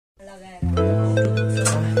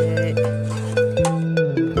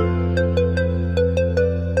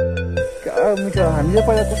मिठो हामीले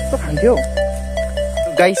पहिला कस्तो खान्थ्यो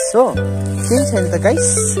गाइस हो केही छैन त गाइस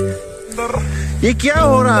ये क्या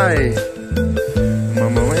हो रहा है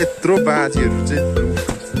मामा यत्रो बाजीहरु चाहिँ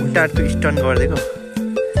खुट्टाहरु स्टन गर्दैको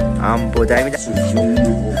आम्बो दामी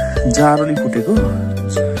जारोले फुटेको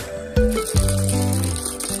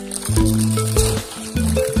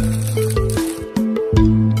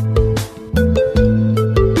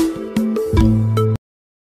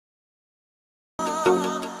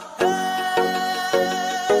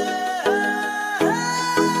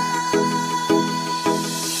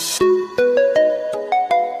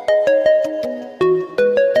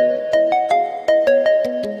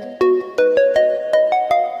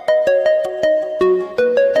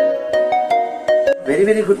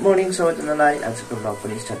very good morning सबैजनालाई आजको भ्लग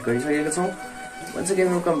पनि स्टार्ट गरिसकेको छौं once again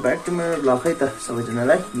welcome back to my vlog है त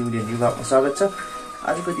सबैजनालाई न्यू डे न्यू भ्लगमा स्वागत छ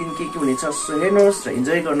आजको दिन के हुनेछ सो हेर्नुहोस् र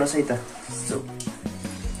इन्जोय गर्नुहोस् है त so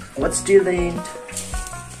what's till the end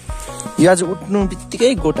यो आज उठ्नु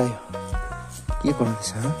बित्तिकै गोटायो के गर्दैछ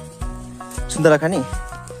सुन्दरा खानी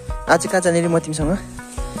आज कहाँ जाने रे म तिमीसँग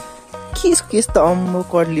केस त अम्बो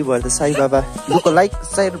कर्ली भएर त Sai Baba look like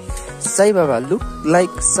Sai Baba look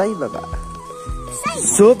like Sai Baba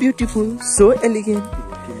So beautiful, so elegant,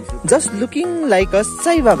 just looking like a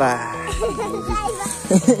Sai Baba.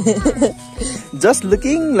 Just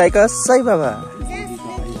looking like a Sai Baba.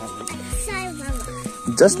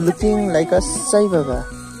 Just looking like a Sai Baba.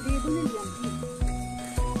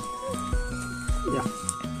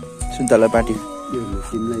 Suntala party.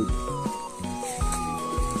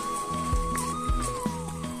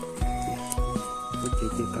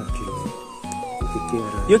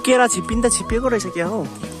 यो केरा छिप्पिन्दा छिप्पिएको रहेछ क्या हो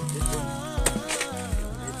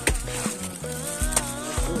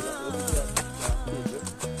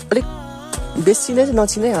अलिक बेसी नै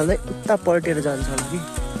नछिनै हाल्दै उता पल्टेर जान्छ होला कि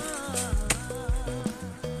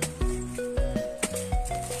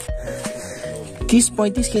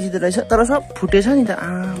 30-35 केजी त रहेछ तर सब फुटेछ नि त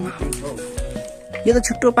आमा यो त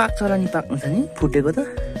छिट्टो पाक्छ होला नि पाक्नु छ नि फुटेको त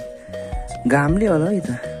घामले होला यो त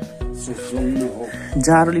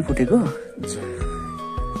जारोले फुटेको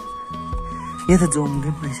यो त जोम्दै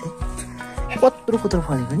रहेछ कत्रो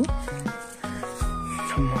फलेको नि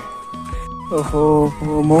ओहो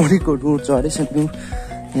मौरीको डोर झरेछ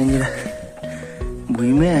यहाँनिर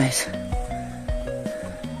भुइँमै आएछ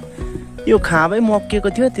यो खाबै मक्किएको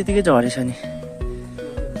थियो त्यतिकै झरेछ नि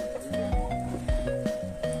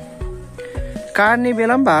काट्ने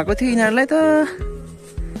बेला पनि भएको थियो यिनीहरूलाई त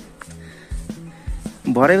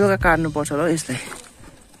भरे बेलुका काट्नु पर्छ होला यसलाई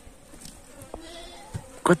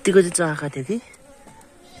कतिको चाहिँ चाखा थियो कि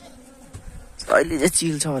अहिले चाहिँ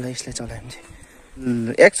चिल छ होला यसलाई चलायो भने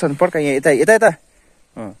चाहिँ एक्सन पड्का यहाँ यता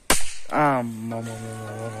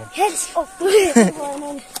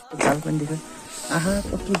झाल पनि देख्यो आहा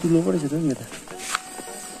कस्तो धुलो पो रहेछ त यो त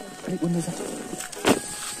अलिक उन्दै छ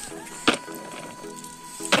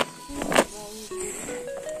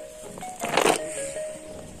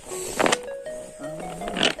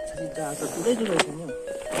धुलै धुलो छ नि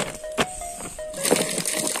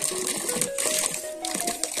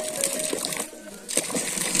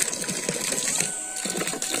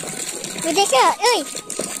देखियो ओइ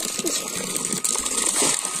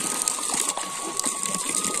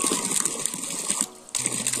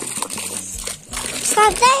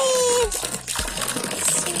सबै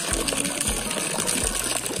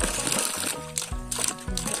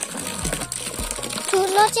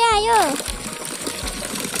ठुलो चाहिँ आयो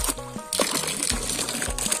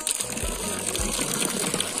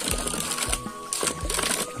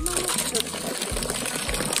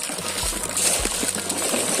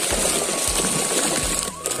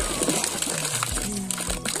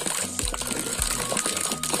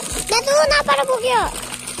para pugyо.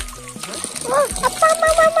 Oh, apa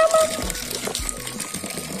mama.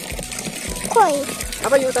 Koi.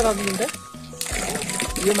 Apa yo ta login ta?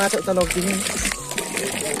 Yo ma ta login.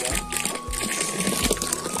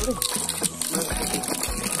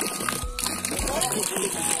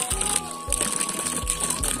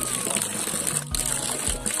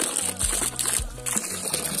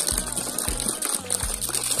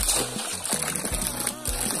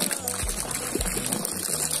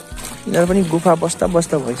 यहाँ पनि गुफा बस्दा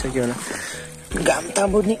भइसक्यो होला घाम त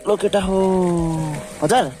अब निक्लो केटा हो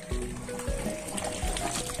हजुर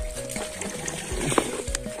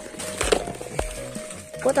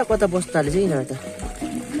कता बस्ताले चाहिँ यिनीहरू त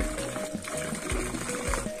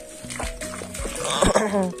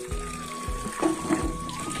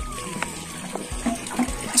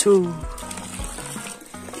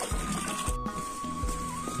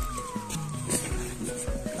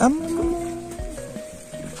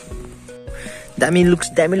दामी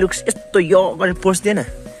लुक्स यस्तो यो गरेर पोस्दैन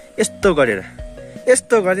यस्तो गरेर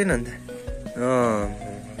यस्तो गर्दैन नि त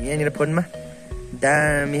यहाँनिर फोनमा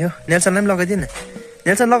दामी हो नेल्सनलाई पनि लगाइदिएन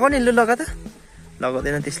नेल्सन लगाउने लु लगा त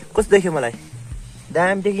लगाउँदैन त्यसले कस्तो देख्यो मलाई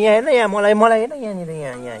दामी देख्यो यहाँ हेर्न यहाँ मलाई हेर्न यहाँनिर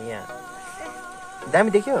यहाँ दामी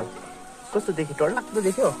देख्यो कस्तो देख्यो डरलाग्दो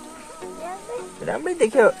देख्यो राम्रै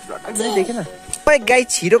देख्यो डरलाग्दो देखेन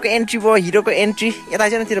गाइस हिरोको एन्ट्री भयो हिरोको एन्ट्री यता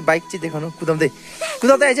आइज न तेरो बाइक चाहिँ देखाउनु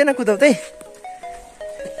कुदाउँदै आइज न कुदाउँदै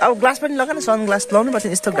अब ग्लास पनि लगा न सनग्लास लाउनु पर्छ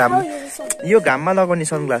यस्तो घाम यो घाममा लगाउने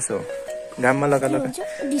सनग्लास हो घाममा लगा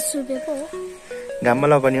 20 रुपैयाँ पो हो घाममा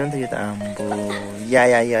लगाउने हो नि त यो त आम्बो या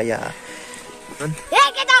ए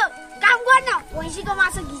केटा काम गर्न भैँसीको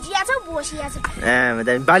मासु घिचिया छ बोसिया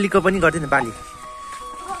छ बालीको पनि गर्दैन बाली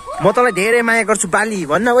म तँलाई धेरै माया गर्छु बाली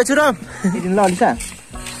भन्न गयो छु र दिदिन ल अलिसा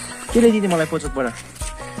के ल्याइदिने मलाई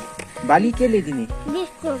पोचोकबाट बाली के ल्याइदिने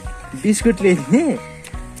बिस्कुट ल्याइदिने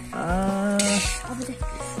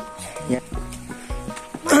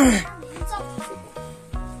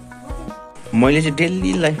मैले चाहिँ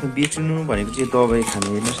डेली लाइफमा बिर्सिनु भनेको चाहिँ दबाई खानु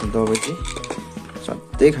हेर्नुहोस् न दबाई चाहिँ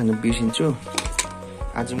सधैँ खानु बिर्सिन्छु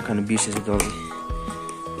आज पनि खानु बिर्सेछु दबाई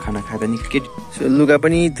खाना खाँदा निकै लुगा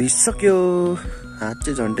पनि धुइसक्यो हात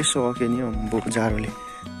चाहिँ झन्डै सक्यो नि बोको जाडोले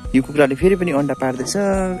यो कुखुराले फेरि पनि अन्डा पार्दैछ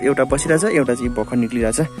एउटा बसिरहेछ एउटा चाहिँ भर्खर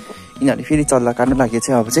निक्लिरहेछ यिनीहरूले फेरि चल्ला काट्नु लागेको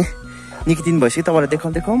छ अब चाहिँ निकै दिन भइसक्यो तपाईँलाई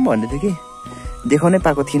देखाउँ भन्दै थियो कि देखाउनै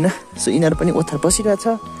पाएको थिइनँ सो यिनीहरू पनि ओथ्रा बसिरहेछ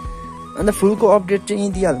अन्त फुलको अपडेट चाहिँ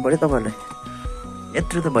यहीँ दिइहाल्नु पऱ्यो तपाईँहरूलाई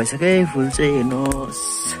यत्रो त भइसक्यो फुल चाहिँ हेर्नुहोस्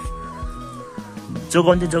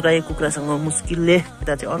जोगाए कुखुरासँग मुस्किलले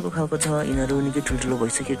यता चाहिँ अर्को खालको छ यिनीहरू निकै ठुल्ठुलो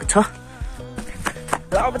भइसकेको छ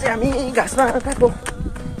र अब चाहिँ हामी घाँसमा गएको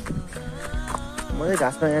म चाहिँ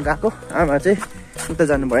घाँसमा यहाँ गएको आमा चाहिँ उता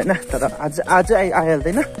जानु भएन तर आज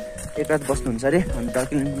आइहाल्दैन एक रात बस्नुहुन्छ अरे अन्त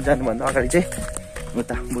कालिम्पोङ जानुभन्दा अगाडि चाहिँ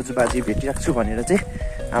उता बोजू बाजे भेटिराख्छु भनेर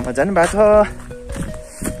चाहिँ आमा जानुभएको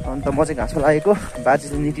छ अन्त म चाहिँ घाँसमा लागेको बाजे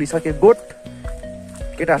चाहिँ निक्लिसके गोठ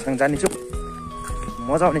केटाहरूसँग जानेछु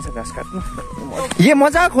मजा आउनेछ घाँस काट्नु ये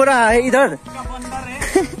मजा हो रहा है इधर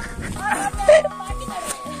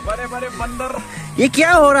ये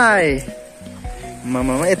क्या हो रहा है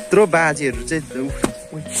मामा यत्रो बाजेहरू चाहिँ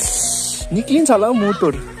निक्लिन्छ होला हौ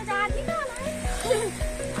मुटोहरू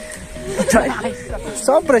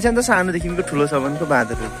सब रहेछ नि त सानोदेखिको ठुलोसम्मको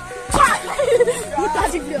बाँदरहरू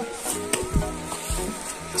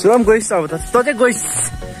सुरम गइस् अब त चाहिँ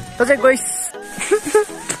गइस्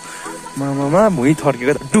मामा भुइँ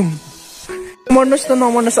थर्केको त डुम मर्नुहोस् त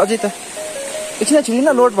नमर्नुहोस् अझै त एकछिन छिरिन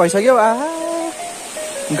लोड भइसक्यो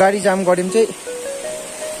गाडी जाम गऱ्यौँ चाहिँ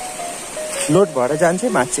लोड भएर जान्छ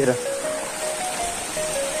भाँचिएर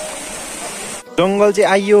जङ्गल चाहिँ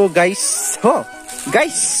आइयो गाइस हो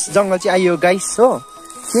गाइस जङ्गल चाहिँ आइयो गाइस हो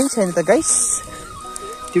केही छैन त गाइस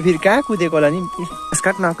त्यो फेरि कहाँ कुदेको होला नि घाँस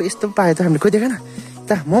काट्न आएको यस्तो पायो त हामीले कुदेको न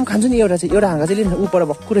त म पनि खान्छु नि एउटा हाँगा चाहिँ लिनु उपर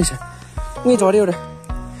भक्कु रहेछ उहीँ झऱ्यो एउटा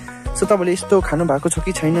सो तपाईँले यस्तो खानु भएको छ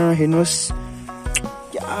कि छैन हेर्नुहोस्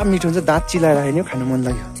क्या मिठो हुन्छ दाँत चिलाएर हेर्ने खानु मन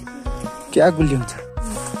लाग्यो क्या गुलियो हुन्छ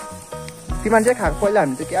ती मान्छे खाएको पहिला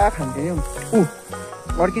हामी त क्या खान्थ्यो नि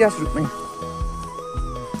अड्किरहेको रूपमै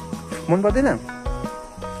मन पर्दैन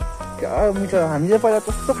क्या मिठो हामी चाहिँ पहिला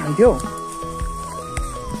कस्तो खान्थ्यो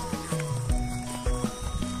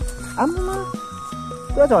आम्मा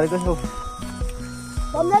पुरा झरेको छ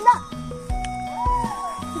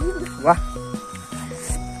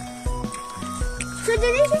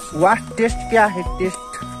वाह टेस्ट क्या है टेस्ट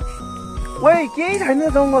ओइ केही छैन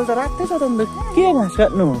जङ्गल त रातै छ त के घाँस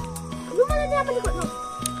काट्नु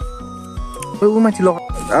ऊ माथि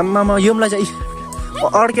लगा आम्मामा योमलाई चाहिँ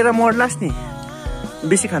अड्केर मर्लास् नि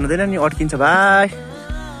बेसी खानु हुँदैन नि अड्किन्छ भाइ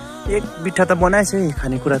एक बिट्ठा त बनाएछ है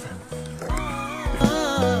खानेकुरा त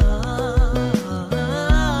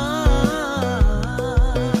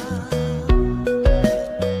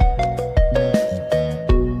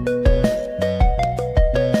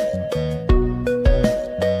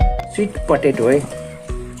स्विट पटेटो है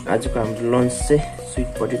आजको हाम्रो लन्च चाहिँ स्विट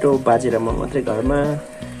पटेटो बाजे र म मात्रै घरमा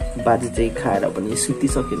बाजे चाहिँ खाएर पनि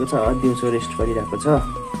सुतिसकेको छ दिउँसो रेस्ट गरिरहेको छ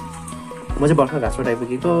म चाहिँ भर्खर घाँसबाट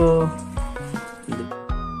आइपुगेको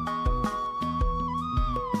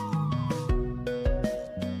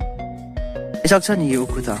सक्छ नि यो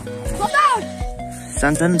उखु त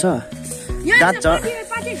सानसानो छ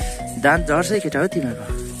दाँत झर्छ केटा हो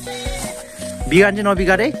तिमीहरूको बिगार चाहिँ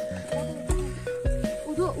नबिगार है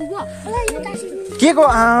के को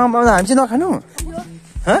हामी चाहिँ नखानु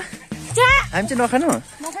हामी चाहिँ नखानु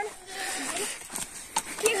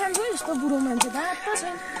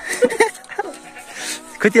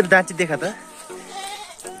खोइ तेरो दाँत चाहिँ देखा त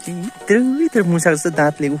यत्रो मुसा जस्तो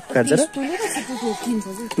दाँतले उकाल्छ र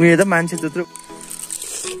उयो त मान्छे त्यत्रो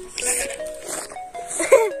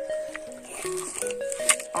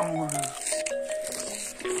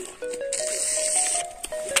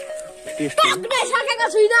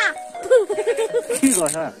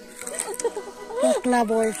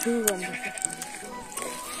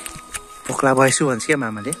पोक्ला भएछु भन्छ क्या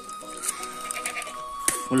मामाले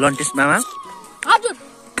लन्टेस मामा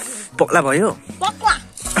पोक्ला भयो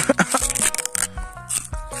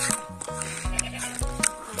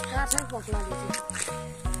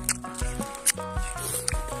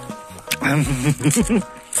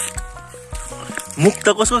मुख त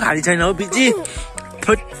कसको खाली छैन हो बिजी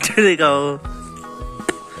फुटेको हो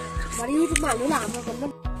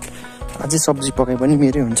अझै सब्जी पकाइ पनि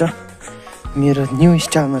मेरै हुन्छ मेरो न्यू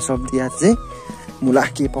स्टाइलमा सब्जी आज चाहिँ मुला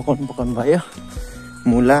के पकाउनु भयो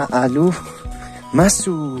मुला आलु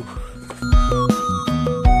मासु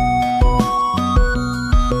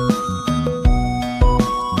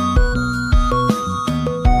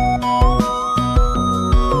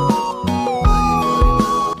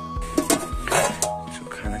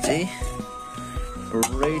खाना चाहिँ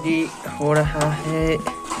रेडी हो रहा है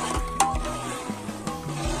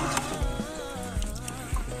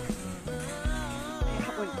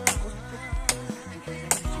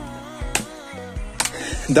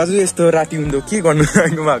दाजु यस्तो राति हुँदो के गर्नु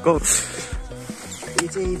लाग्नु भएको यो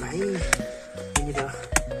चाहिँ भाइ यहाँनिर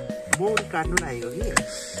मौरी काट्नु लागेको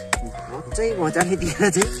कि चाहिँ मजाले दिएर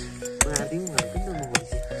चाहिँ मारिदिउँ भनेको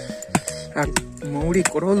नि त मौरी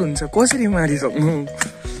करोल हुन्छ कसरी मारिसक्नु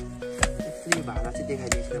भाडा चाहिँ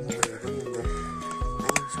देखाइदिएको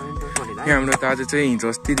हाम्रो दाजु चाहिँ हिजो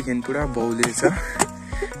अस्तिदेखि पुरा बाउले छ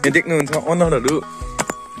यहाँ देख्नुहुन्छ अनुहारहरू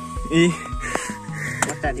यी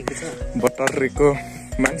बटारेको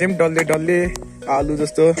मान्छे पनि डल्ले डल्ले आलु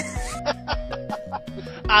जस्तो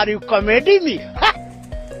आर यु कमेडी मी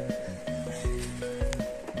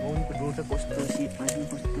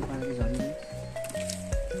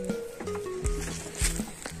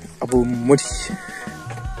अब मोरी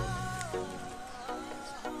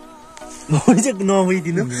चाहिँ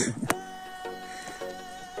नभइदिनु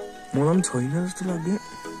मलाई पनि छैन जस्तो लाग्यो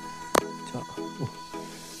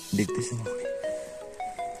देख्दैछु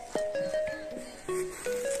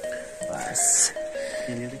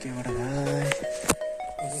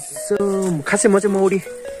खासै म चाहिँ मौरी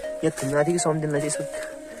यहाँ थुन्नादेखि सम्झिनलाई चाहिँ यसो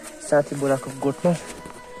साथी बोलाएको गोठमा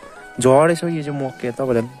झरेछ यो चाहिँ मक्के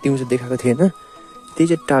तपाईँलाई दिउँसो देखाएको थिएन त्यही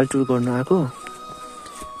चाहिँ टालटुल गर्नु आएको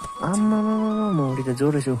आमा मौरी त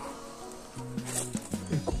जोर रहेछ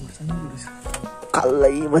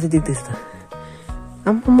कालै मात्रै देख्दैछ त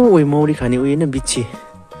आमा उयो मौरी खाने उयो होइन बिच्छी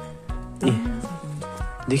ए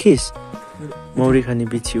देखिस् मौरी खाने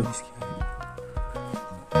बिच्छी हो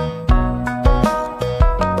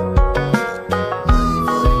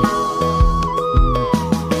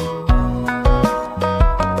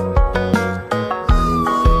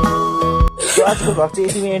आजको भ्लग चाहिँ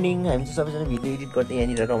यतिमै एन्डिङ हामी चाहिँ सबैजना भिडियो एडिट गर्दै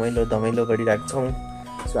यहाँनिर रमाइलो धमाइलो गरिरहेको छौँ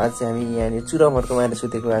सो आज चाहिँ हामी यहाँनिर चुरमहरूको माएर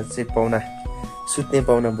सुतेको आज चाहिँ सुत्ने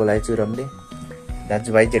पाहुना बोलायो चुरमले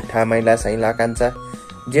दाजुभाइ जेठा माइला साइला कान्छा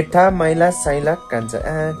जेठा माइला साइला कान्छा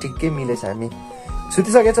ठिकै मिलेछ हामी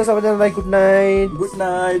सुतिसकेछ सबैजनालाई गुड नाइट गुड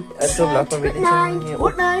नाइट आजको भ्लगमा भेट्छौँ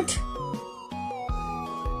गुड नाइट